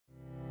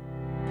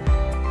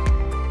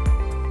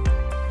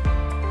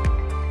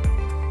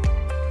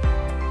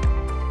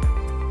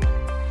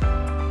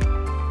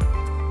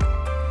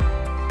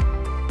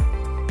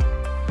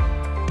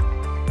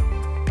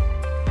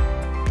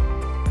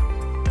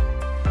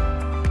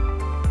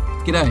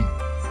G'day,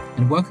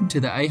 and welcome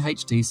to the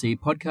AHDC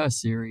podcast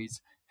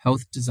series,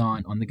 Health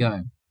Design on the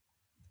Go.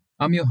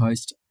 I'm your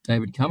host,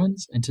 David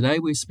Cummins, and today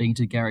we're speaking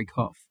to Garry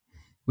Coff,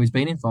 who has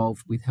been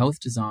involved with health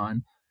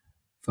design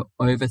for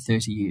over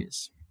 30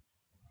 years.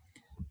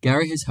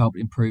 Garry has helped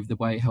improve the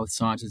way health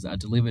sciences are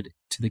delivered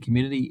to the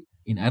community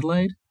in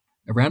Adelaide,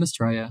 around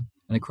Australia,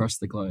 and across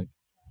the globe.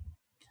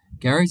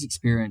 Garry's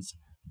experience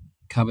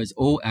covers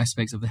all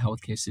aspects of the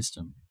healthcare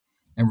system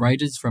and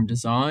ranges from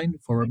design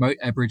for remote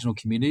Aboriginal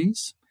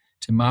communities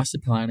to master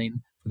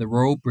planning for the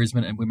Royal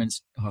Brisbane and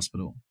Women's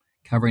Hospital,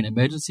 covering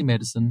emergency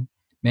medicine,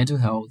 mental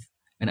health,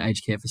 and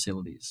aged care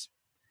facilities.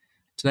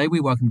 Today we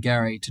welcome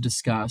Garry to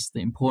discuss the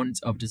importance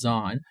of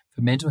design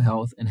for mental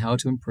health and how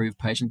to improve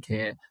patient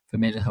care for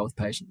mental health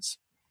patients.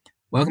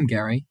 Welcome,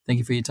 Garry. Thank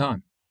you for your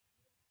time.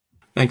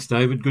 Thanks,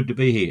 David. Good to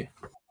be here.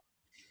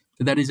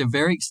 So that is a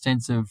very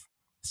extensive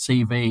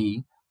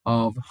CV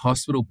of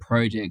hospital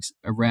projects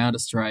around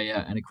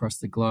Australia and across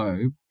the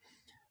globe.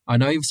 I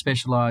know you've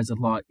specialised a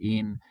lot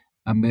in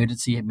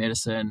emergency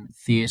medicine,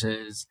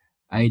 theatres,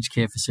 aged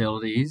care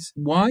facilities.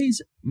 Why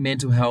is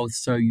mental health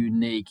so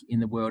unique in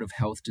the world of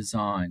health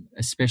design,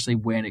 especially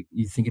when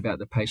you think about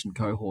the patient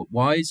cohort?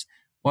 Why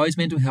is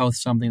mental health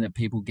something that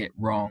people get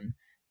wrong,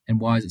 and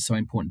why is it so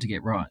important to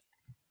get right?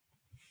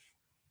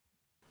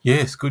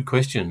 Yes, good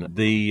question.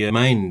 The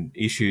main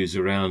issues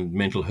around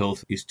mental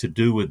health is to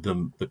do with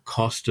the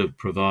cost of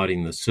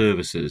providing the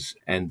services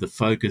and the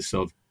focus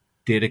of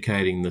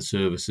dedicating the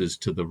services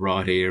to the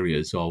right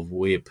areas of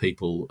where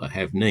people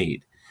have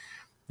need.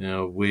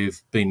 Now,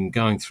 we've been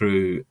going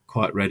through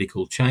quite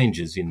radical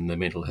changes in the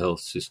mental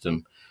health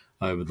system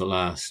over the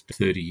last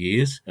 30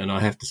 years. And I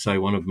have to say,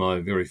 one of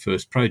my very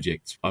first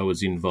projects, I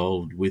was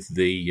involved with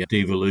the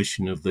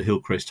devolution of the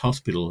Hillcrest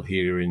Hospital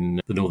here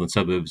in the northern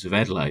suburbs of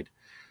Adelaide.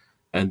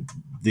 And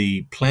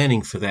the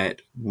planning for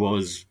that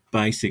was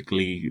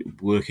basically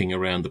working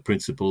around the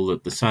principle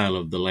that the sale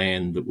of the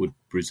land that would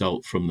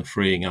result from the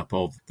freeing up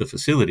of the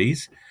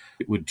facilities,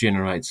 it would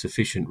generate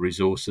sufficient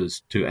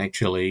resources to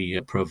actually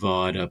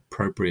provide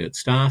appropriate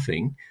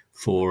staffing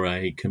for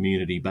a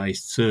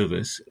community-based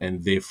service,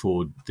 and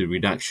therefore the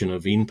reduction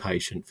of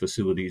inpatient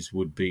facilities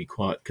would be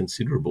quite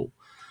considerable.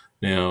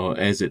 Now,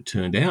 as it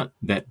turned out,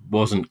 that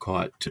wasn't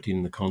quite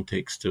in the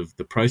context of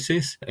the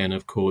process. And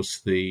of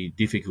course, the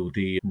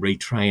difficulty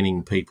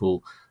retraining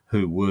people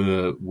who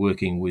were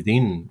working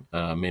within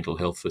a mental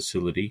health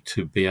facility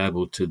to be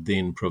able to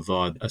then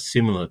provide a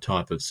similar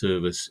type of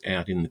service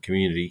out in the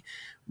community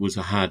was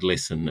a hard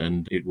lesson,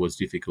 and it was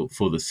difficult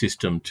for the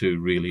system to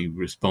really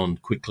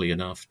respond quickly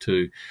enough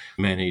to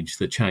manage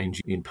the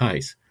change in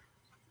pace.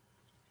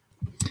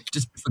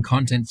 Just for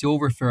context, you're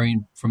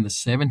referring from the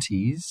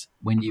 70s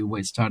when you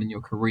were starting your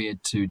career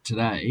to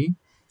today,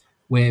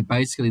 where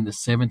basically in the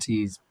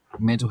 70s,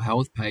 mental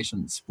health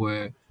patients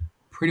were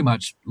pretty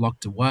much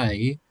locked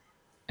away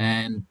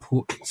and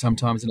put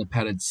sometimes in a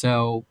padded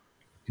cell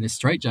in a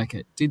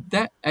straitjacket. Did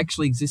that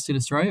actually exist in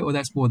Australia, or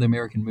that's more the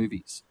American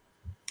movies?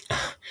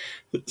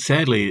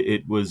 Sadly,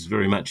 it was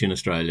very much in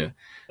Australia,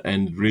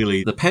 and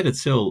really the padded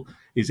cell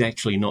is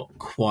actually not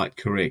quite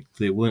correct.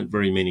 There weren't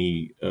very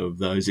many of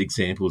those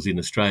examples in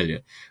Australia,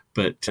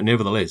 but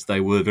nevertheless, they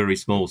were very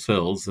small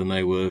cells and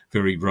they were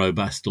very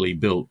robustly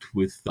built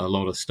with a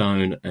lot of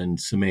stone and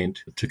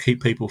cement to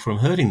keep people from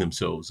hurting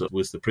themselves. That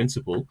was the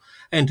principle,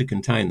 and to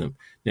contain them.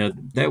 Now,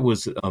 that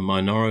was a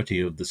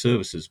minority of the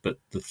services, but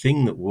the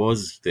thing that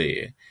was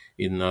there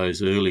in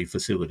those early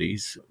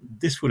facilities,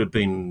 this would have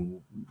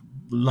been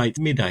late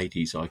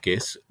mid-80s, I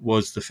guess,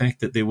 was the fact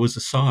that there was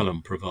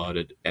asylum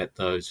provided at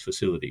those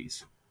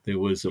facilities. There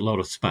was a lot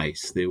of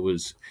space. There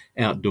was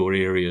outdoor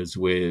areas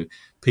where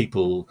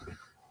people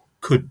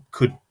could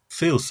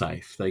feel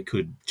safe. They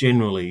could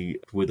generally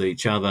with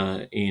each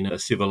other in a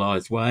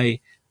civilised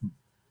way.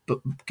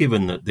 But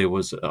given that there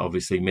was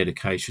obviously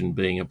medication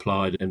being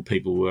applied and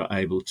people were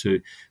able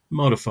to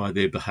modify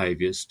their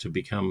behaviours to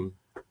become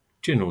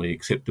generally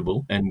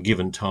acceptable, and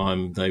given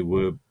time, they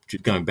were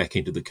going back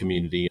into the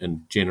community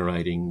and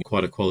generating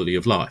quite a quality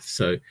of life.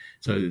 So,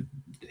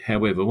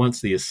 however, once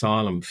the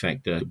asylum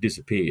factor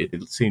disappeared,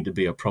 it seemed to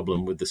be a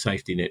problem with the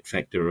safety net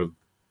factor of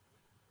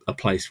a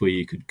place where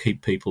you could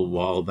keep people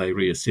while they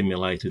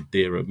reassimilated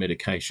their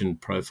medication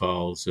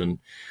profiles and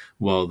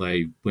while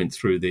they went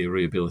through their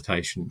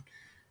rehabilitation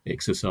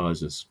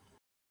exercises.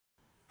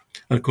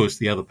 And of course,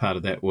 the other part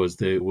of that was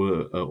there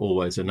were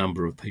always a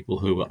number of people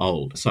who were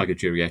old,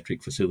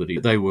 psychogeriatric facility.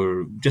 They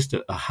were just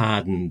a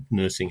hardened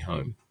nursing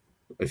home,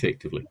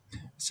 effectively.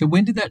 So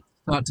when did that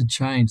start to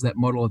change, that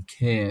model of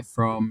care,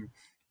 from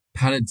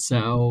padded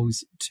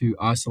cells to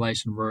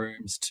isolation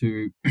rooms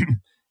to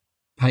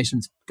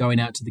patients going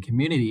out to the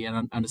community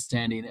and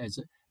understanding as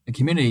a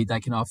community they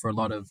can offer a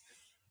lot of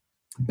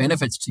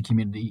benefits to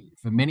community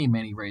for many,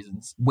 many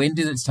reasons? When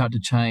did it start to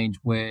change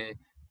where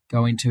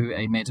going to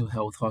a mental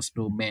health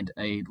hospital meant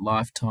a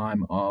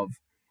lifetime of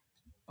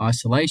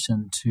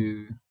isolation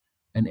to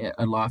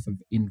a life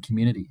in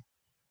community?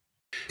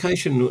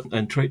 Medication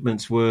and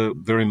treatments were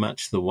very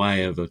much the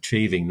way of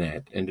achieving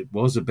that, and it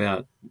was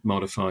about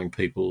modifying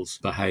people's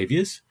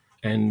behaviours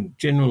and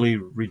generally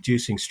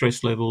reducing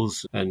stress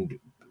levels, and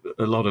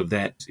a lot of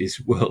that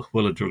is well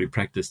and truly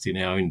practiced in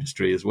our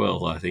industry as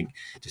well, I think,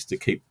 just to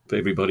keep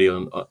everybody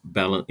on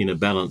balance in a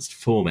balanced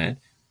format.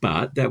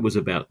 But that was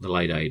about the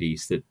late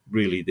 80s that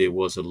really there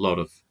was a lot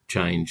of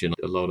change and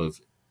a lot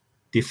of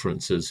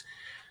differences.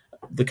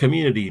 The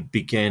community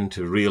began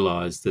to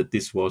realise that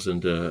this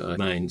wasn't a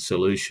main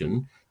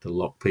solution to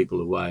lock people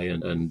away,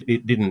 and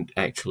it didn't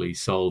actually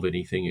solve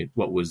anything.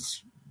 What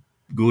was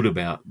good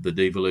about the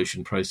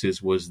devolution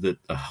process was that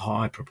a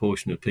high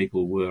proportion of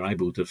people were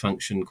able to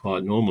function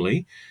quite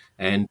normally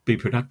and be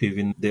productive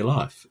in their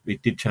life.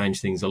 It did change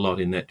things a lot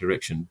in that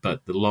direction,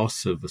 but the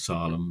loss of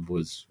asylum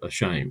was a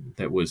shame.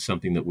 That was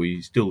something that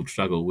we still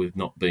struggle with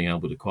not being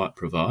able to quite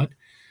provide.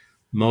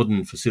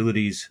 Modern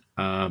facilities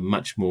are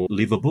much more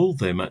livable,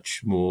 they're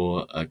much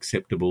more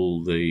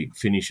acceptable, the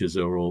finishes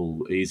are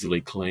all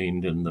easily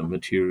cleaned and the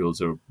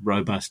materials are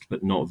robust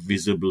but not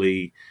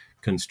visibly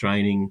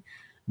constraining.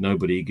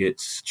 Nobody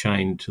gets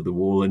chained to the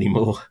wall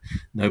anymore.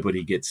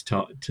 Nobody gets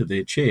tied to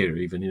their chair,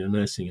 even in a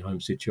nursing home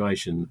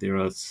situation. There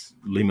are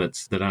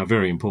limits that are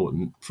very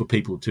important for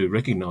people to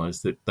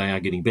recognise that they are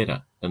getting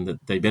better and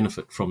that they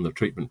benefit from the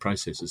treatment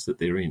processes that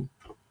they're in.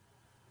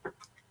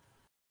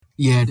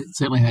 Yeah, it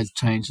certainly has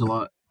changed a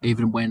lot.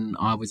 Even when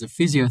I was a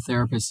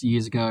physiotherapist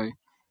years ago,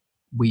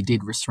 we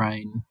did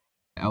restrain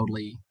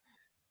elderly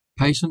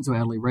patients or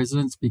elderly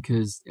residents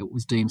because it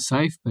was deemed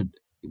safe. But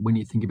when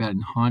you think about it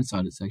in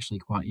hindsight, it's actually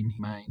quite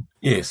inhumane.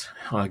 Yes,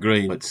 I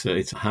agree. It's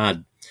a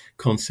hard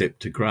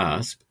concept to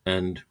grasp,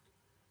 and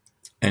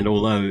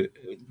although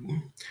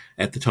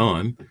at the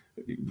time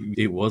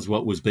it was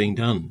what was being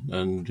done,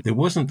 and there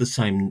wasn't the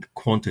same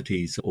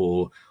quantities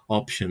or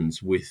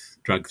options with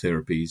drug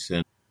therapies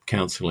and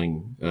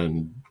counselling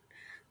and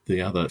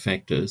the other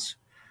factors.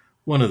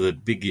 One of the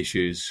big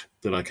issues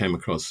that I came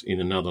across in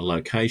another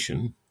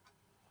location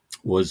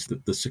was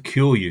that the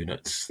secure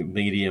units,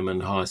 medium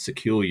and high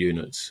secure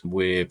units,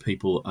 where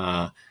people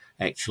are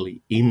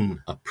actually in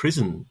a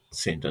prison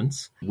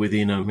sentence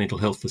within a mental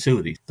health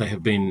facility. They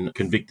have been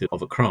convicted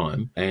of a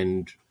crime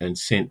and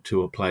sent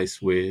to a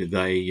place where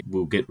they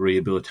will get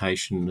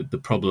rehabilitation. The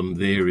problem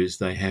there is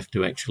they have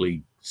to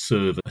actually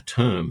serve a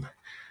term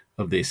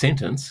of their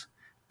sentence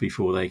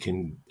before they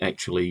can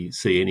actually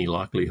see any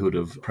likelihood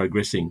of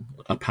progressing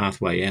a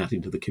pathway out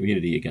into the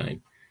community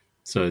again.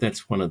 So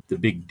that's one of the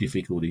big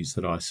difficulties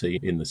that I see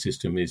in the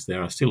system, is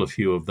there are still a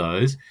few of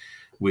those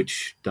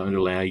which don't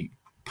allow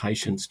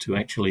patients to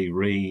actually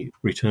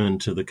return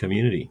to the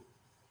community.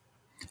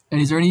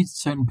 And is there any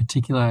certain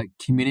particular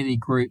community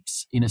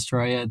groups in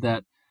Australia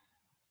that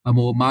are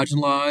more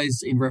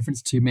marginalised in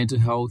reference to mental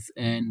health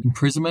and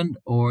imprisonment,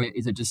 or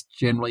is it just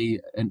generally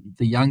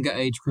the younger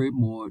age group,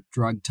 more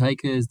drug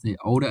takers, the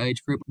older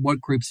age group?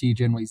 What groups are you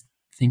generally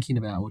thinking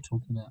about or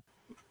talking about?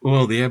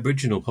 Well, the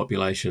Aboriginal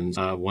populations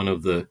are one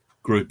of the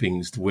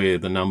groupings where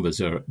the numbers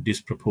are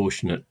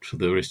disproportionate to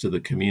the rest of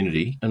the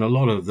community. And a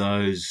lot of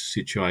those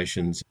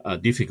situations are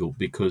difficult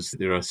because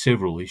there are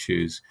several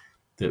issues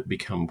that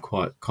become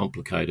quite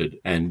complicated.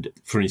 And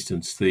for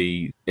instance,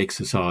 the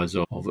exercise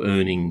of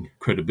earning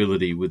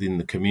credibility within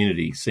the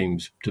community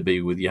seems to be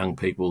with young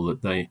people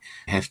that they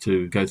have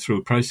to go through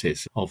a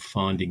process of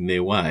finding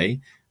their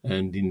way,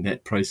 and in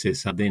that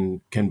process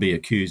then can be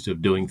accused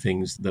of doing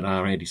things that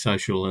are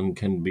antisocial and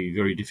can be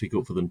very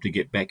difficult for them to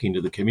get back into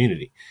the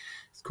community.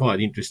 It's quite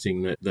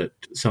interesting that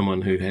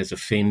someone who has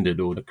offended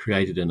or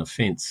created an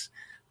offence,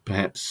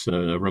 perhaps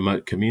a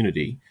remote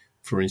community,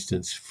 for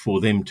instance, for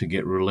them to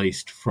get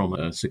released from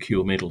a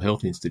secure mental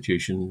health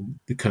institution,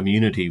 the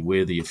community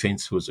where the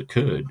offence was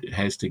occurred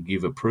has to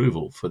give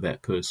approval for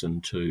that person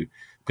to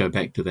go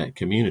back to that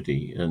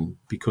community. And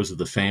because of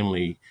the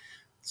family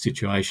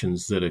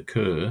situations that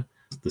occur,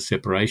 the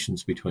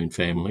separations between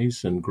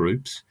families and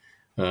groups,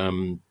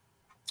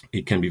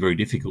 it can be very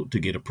difficult to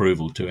get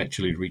approval to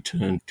actually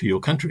return to your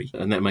country.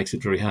 And that makes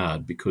it very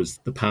hard because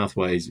the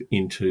pathways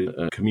into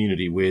a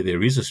community where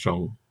there is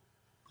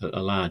a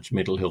large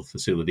mental health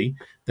facility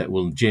that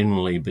will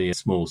generally be a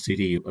small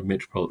city, a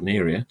metropolitan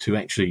area, to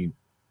actually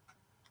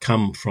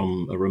come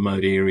from a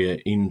remote area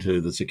into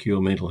the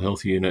secure mental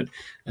health unit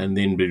and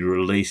then be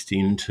released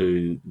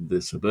into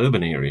the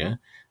suburban area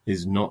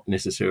is not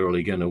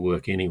necessarily going to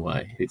work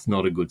anyway. It's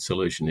not a good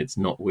solution. It's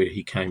not where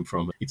he came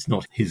from. It's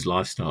not his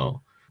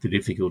lifestyle. The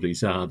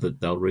difficulties are that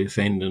they'll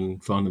reoffend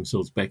and find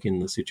themselves back in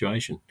the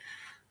situation.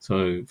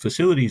 So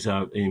facilities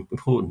are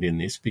important in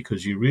this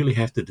because you really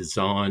have to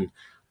design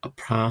a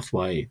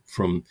pathway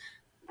from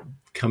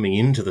coming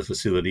into the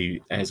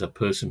facility as a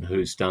person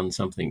who's done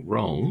something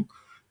wrong.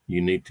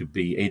 You need to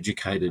be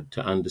educated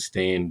to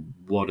understand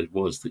what it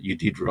was that you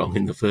did wrong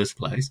in the first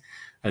place.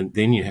 And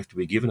then you have to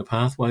be given a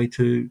pathway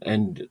to,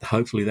 and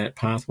hopefully that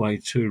pathway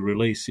to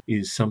release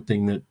is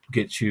something that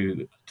gets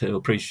you to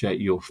appreciate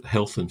your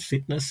health and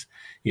fitness.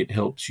 It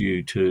helps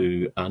you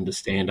to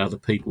understand other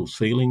people's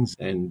feelings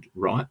and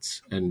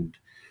rights and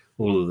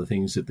all of the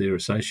things that they're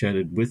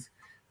associated with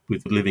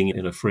living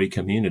in a free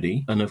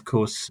community. And of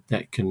course,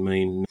 that can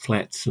mean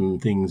flats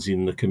and things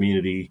in the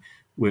community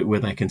where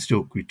they can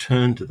still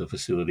return to the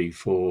facility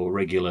for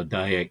regular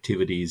day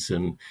activities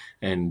and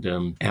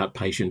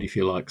outpatient, if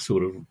you like,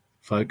 sort of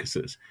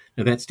focuses.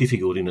 Now, that's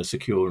difficult in a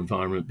secure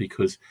environment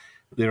because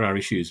there are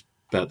issues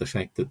about the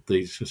fact that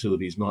these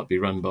facilities might be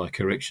run by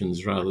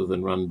corrections rather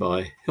than run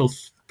by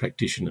health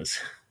practitioners.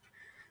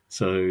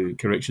 So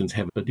corrections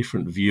have a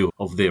different view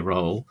of their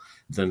role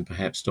than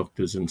perhaps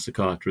doctors and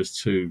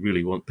psychiatrists who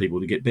really want people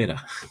to get better.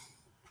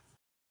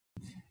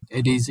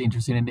 It is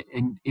interesting,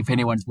 and if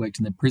anyone's worked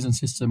in the prison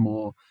system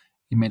or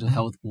in mental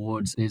health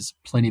wards, there's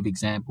plenty of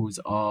examples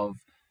of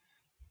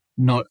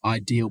not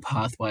ideal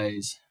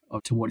pathways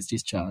towards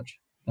discharge.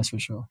 That's for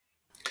sure.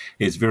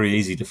 It's very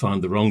easy to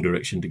find the wrong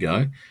direction to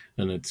go,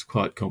 and it's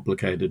quite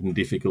complicated and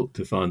difficult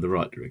to find the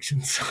right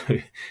direction. So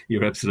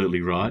you're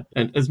absolutely right.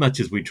 And as much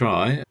as we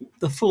try,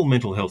 the full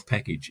mental health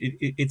package,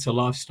 it's a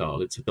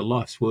lifestyle. It's a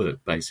life's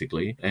work,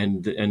 basically,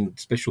 and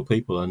special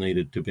people are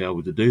needed to be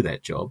able to do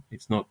that job.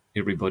 It's not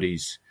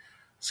everybody's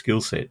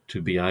skill set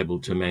to be able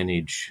to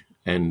manage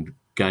and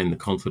gain the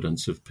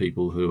confidence of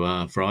people who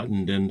are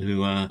frightened and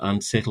who are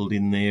unsettled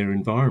in their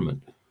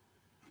environment.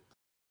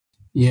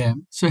 Yeah.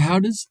 So how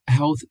does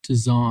health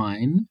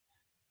design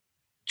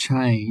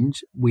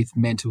change with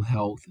mental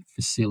health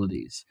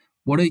facilities?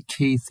 What are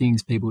key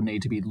things people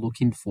need to be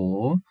looking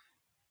for,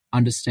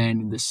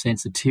 understanding the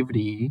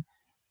sensitivity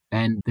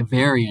and the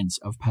variance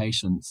of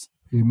patients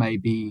who may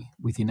be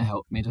within a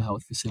mental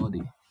health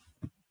facility?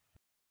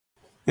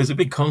 There's a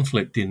big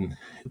conflict in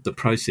the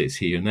process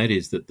here, and that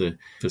is that the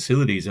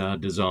facilities are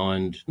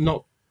designed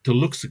not to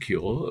look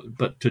secure,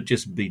 but to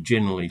just be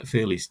generally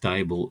fairly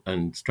stable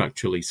and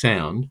structurally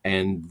sound,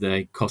 and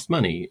they cost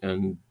money.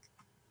 And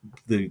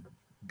the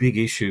big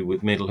issue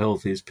with mental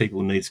health is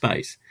people need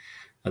space,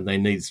 and they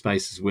need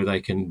spaces where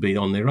they can be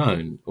on their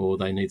own, or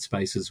they need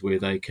spaces where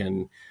they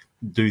can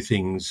do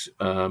things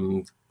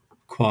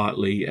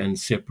quietly and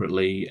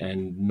separately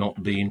and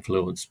not be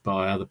influenced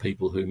by other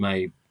people who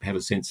may have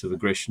a sense of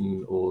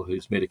aggression or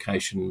whose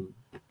medication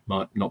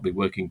might not be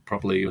working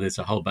properly. There's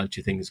a whole bunch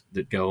of things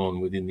that go on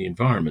within the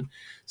environment.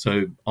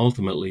 So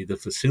ultimately, the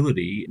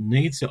facility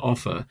needs to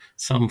offer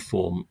some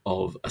form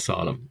of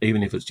asylum,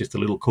 even if it's just a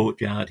little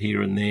courtyard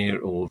here and there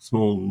or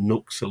small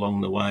nooks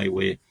along the way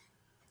where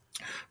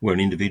an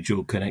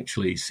individual can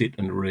actually sit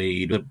and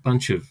read, a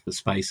bunch of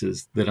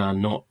spaces that are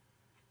not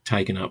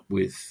taken up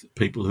with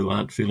people who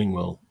aren't feeling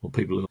well or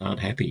people who aren't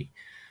happy.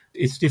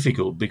 It's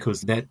difficult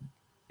because that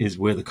is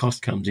where the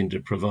cost comes into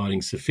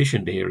providing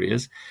sufficient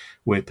areas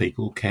where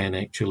people can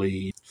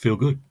actually feel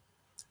good,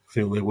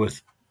 feel their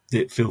worth,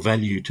 feel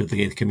value to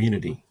their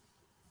community.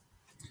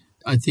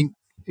 I think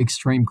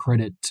extreme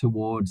credit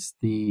towards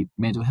the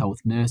mental health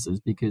nurses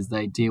because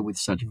they deal with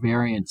such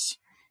variance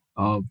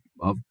of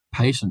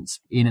patients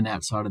in and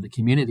outside of the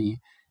community.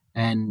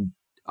 And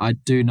I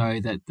do know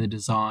that the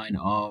design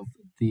of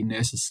the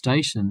nurses'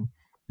 station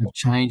have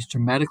changed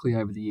dramatically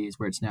over the years,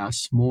 where it's now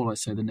smaller,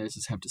 so the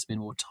nurses have to spend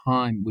more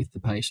time with the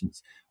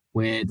patients,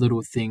 where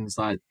little things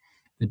like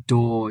the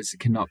doors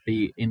cannot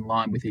be in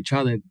line with each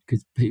other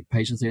because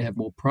patients need to have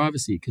more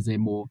privacy because they're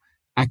more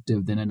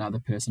active than another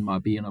person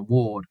might be in a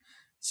ward.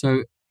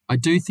 So I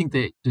do think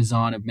that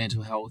design of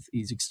mental health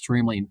is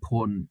extremely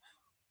important.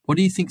 What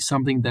do you think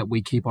something that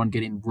we keep on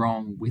getting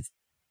wrong with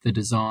the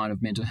design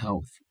of mental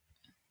health?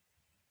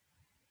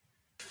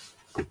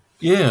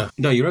 Yeah,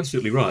 no, you're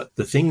absolutely right.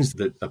 The things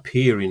that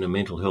appear in a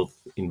mental health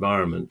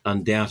environment,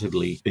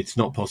 undoubtedly, it's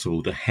not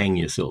possible to hang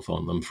yourself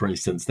on them. For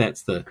instance,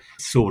 that's the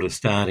sort of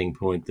starting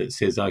point that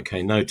says,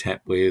 okay, no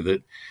tapware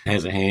that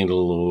has a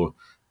handle or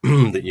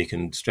that you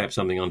can strap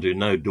something onto,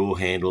 no door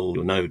handle,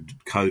 or no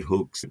coat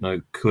hooks,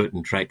 no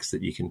curtain tracks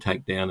that you can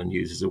take down and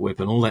use as a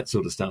weapon. All that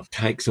sort of stuff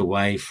takes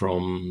away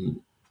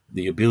from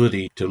the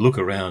ability to look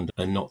around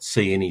and not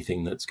see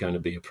anything that's going to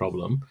be a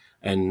problem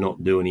and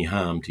not do any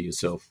harm to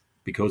yourself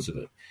because of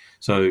it.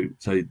 So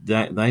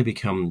that they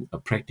become a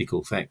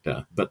practical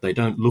factor, but they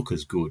don't look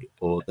as good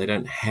or they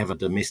don't have a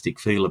domestic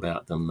feel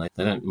about them.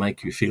 They don't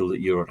make you feel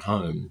that you're at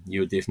home.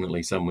 You're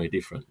definitely somewhere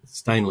different.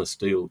 Stainless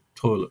steel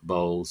toilet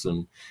bowls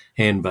and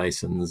hand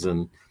basins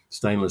and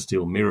stainless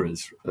steel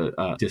mirrors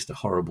are just a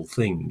horrible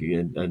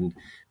thing.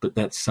 But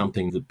that's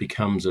something that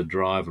becomes a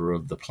driver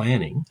of the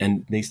planning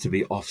and needs to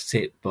be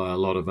offset by a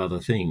lot of other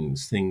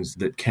things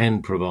that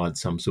can provide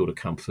some sort of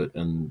comfort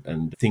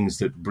and things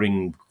that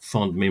bring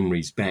fond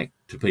memories back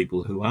to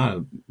people who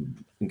are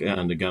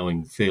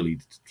undergoing fairly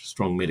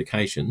strong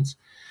medications.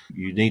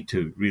 You need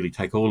to really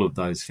take all of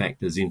those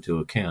factors into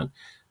account.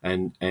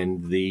 And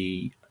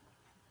the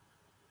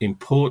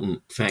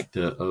important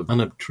factor of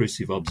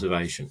unobtrusive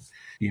observation.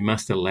 You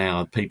must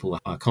allow people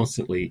are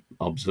constantly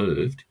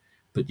observed,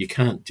 but you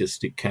can't just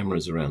stick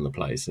cameras around the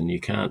place and you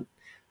can't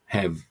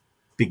have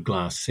big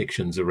glass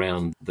sections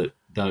around that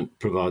don't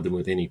provide them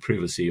with any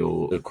privacy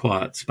or a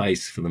quiet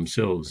space for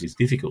themselves is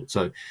difficult.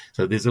 So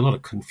there's a lot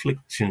of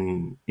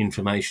conflicting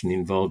information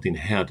involved in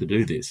how to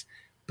do this.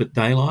 But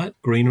daylight,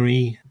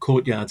 greenery,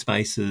 courtyard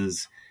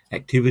spaces,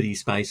 activity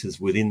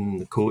spaces within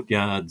the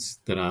courtyards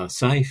that are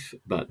safe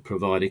but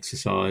provide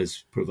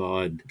exercise,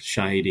 provide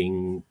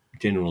shading,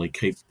 generally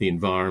keep the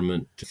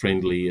environment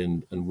friendly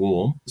and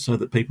warm so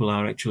that people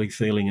are actually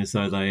feeling as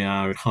though they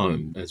are at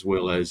home, as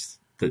well as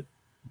that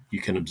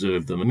you can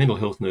observe them. And mental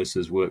health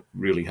nurses work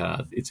really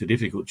hard. It's a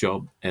difficult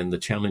job and the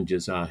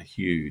challenges are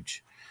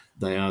huge.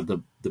 They are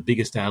the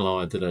biggest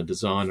ally that a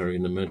designer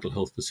in a mental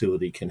health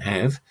facility can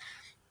have,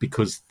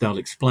 because they'll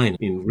explain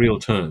in real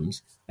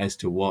terms as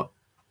to what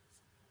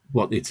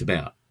it's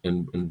about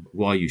and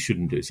why you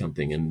shouldn't do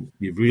something. And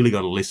you've really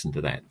got to listen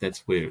to that. That's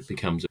where it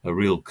becomes a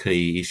real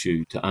key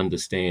issue, to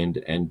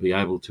understand and be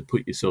able to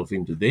put yourself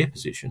into their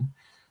position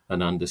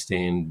and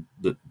understand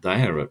that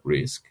they are at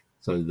risk.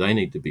 So they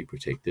need to be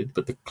protected,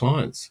 but the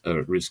clients are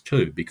at risk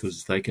too,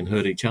 because they can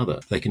hurt each other.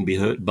 They can be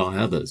hurt by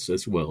others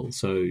as well.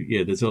 So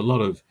yeah, there's a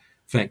lot of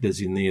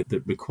factors in there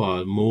that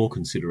require more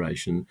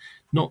consideration,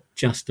 not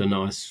just a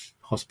nice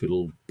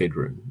hospital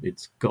bedroom.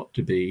 It's got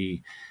to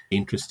be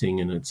interesting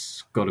and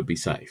it's got to be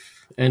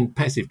safe. And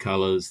passive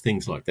colours,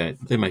 things like that,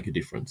 they make a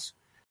difference.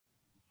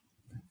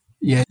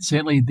 Yeah,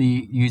 certainly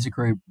the user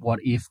group what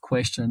if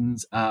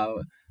questions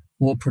are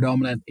more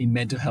predominant in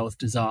mental health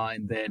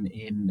design than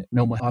in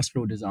normal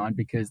hospital design,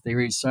 because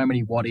there is so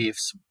many what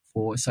ifs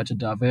for such a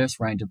diverse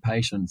range of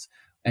patients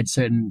at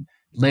certain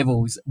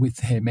levels with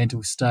their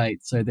mental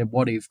state. So the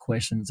what if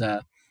questions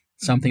are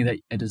something that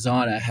a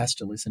designer has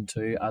to listen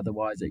to,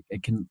 otherwise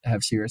it can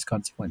have serious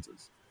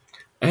consequences.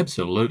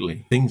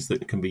 Absolutely. Things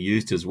that can be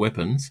used as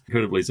weapons,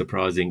 incredibly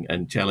surprising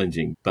and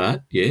challenging.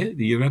 But yeah,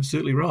 you're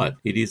absolutely right.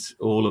 It is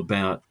all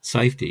about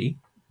safety,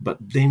 but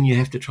then you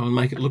have to try and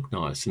make it look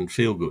nice and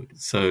feel good.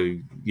 So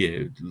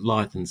yeah,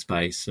 light and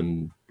space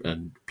and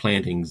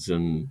plantings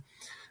and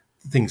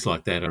things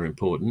like that are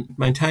important.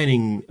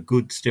 Maintaining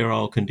good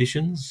sterile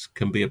conditions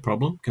can be a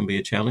problem, can be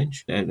a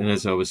challenge. And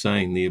as I was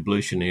saying, the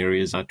ablution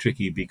areas are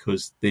tricky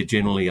because they're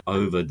generally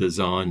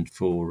over-designed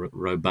for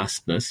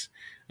robustness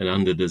and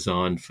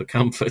under-designed for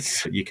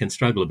comfort. You can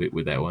struggle a bit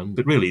with that one.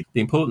 But really,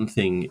 the important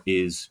thing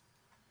is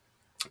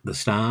the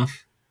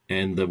staff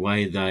and the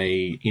way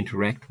they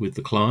interact with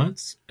the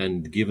clients,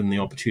 and given the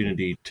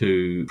opportunity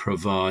to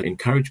provide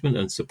encouragement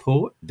and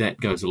support, that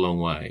goes a long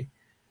way.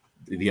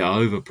 The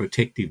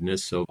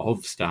overprotectiveness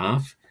of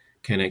staff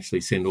can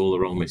actually send all the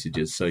wrong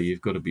messages. So you've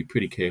got to be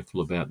pretty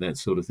careful about that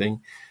sort of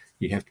thing.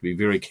 You have to be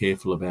very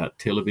careful about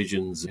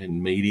televisions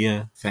and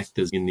media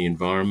factors in the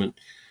environment.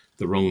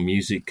 The wrong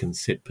music can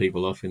set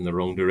people off in the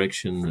wrong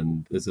direction,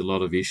 and there's a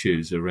lot of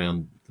issues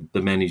around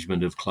the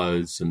management of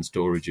clothes and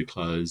storage of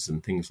clothes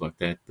and things like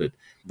that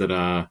that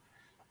are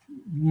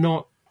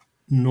not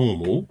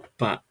normal,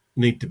 but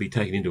need to be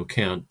taken into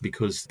account,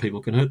 because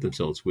people can hurt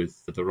themselves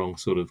with the wrong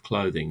sort of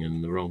clothing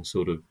and the wrong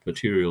sort of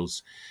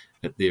materials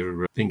at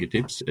their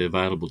fingertips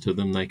available to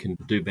them. They can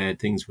do bad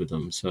things with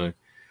them. So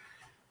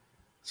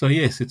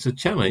yes, it's a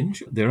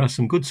challenge. There are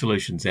some good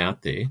solutions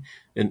out there,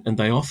 and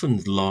they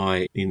often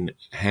lie in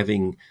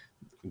having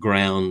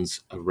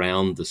grounds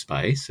around the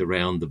space,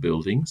 around the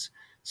buildings,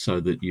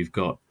 so that you've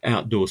got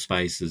outdoor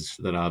spaces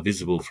that are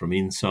visible from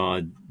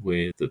inside,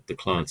 where the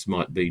clients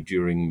might be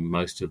during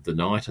most of the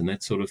night and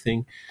that sort of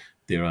thing.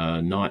 There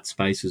are night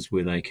spaces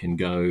where they can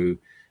go,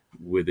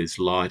 where there's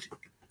light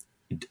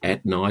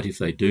at night if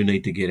they do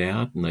need to get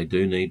out and they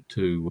do need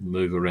to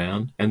move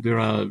around. And there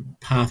are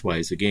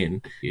pathways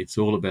again. It's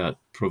all about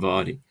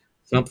providing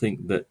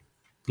something that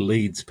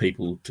leads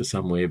people to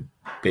somewhere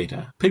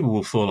better. People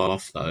will fall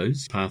off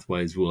those.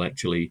 Pathways will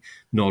actually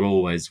not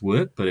always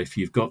work, but if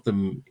you've got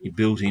them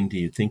built into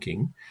your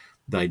thinking,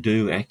 they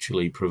do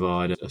actually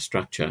provide a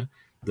structure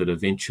that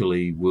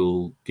eventually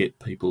will get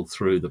people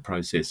through the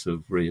process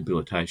of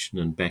rehabilitation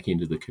and back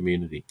into the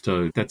community.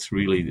 So that's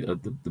really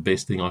the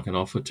best thing I can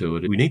offer to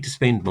it. We need to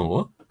spend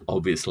more,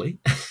 obviously,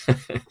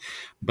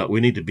 but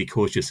we need to be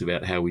cautious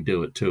about how we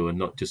do it too, and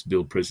not just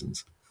build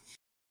prisons.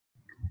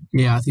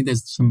 Yeah, I think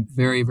there's some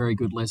very, very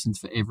good lessons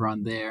for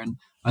everyone there. And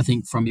I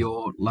think from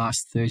your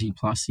last 30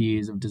 plus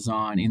years of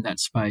design in that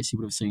space, you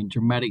would have seen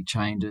dramatic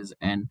changes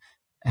and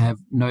have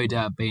no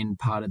doubt been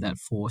part of that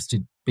force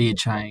to be a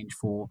change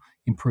for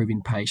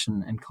improving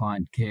patient and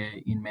client care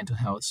in mental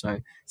health. So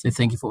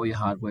thank you for all your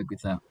hard work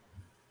with that.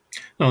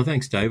 Oh,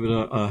 thanks, David.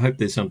 I hope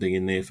there's something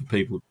in there for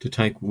people to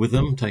take with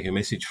them, take a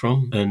message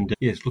from. And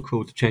yes, look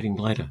forward to chatting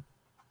later.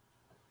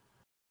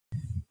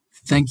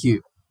 Thank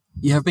you.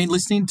 You have been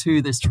listening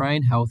to the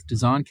Australian Health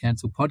Design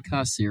Council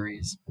podcast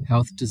series,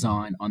 Health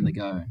Design on the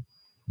Go.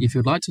 If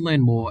you'd like to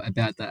learn more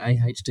about the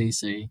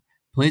AHDC,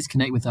 please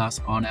connect with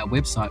us on our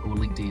website or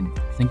LinkedIn.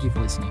 Thank you for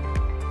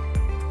listening.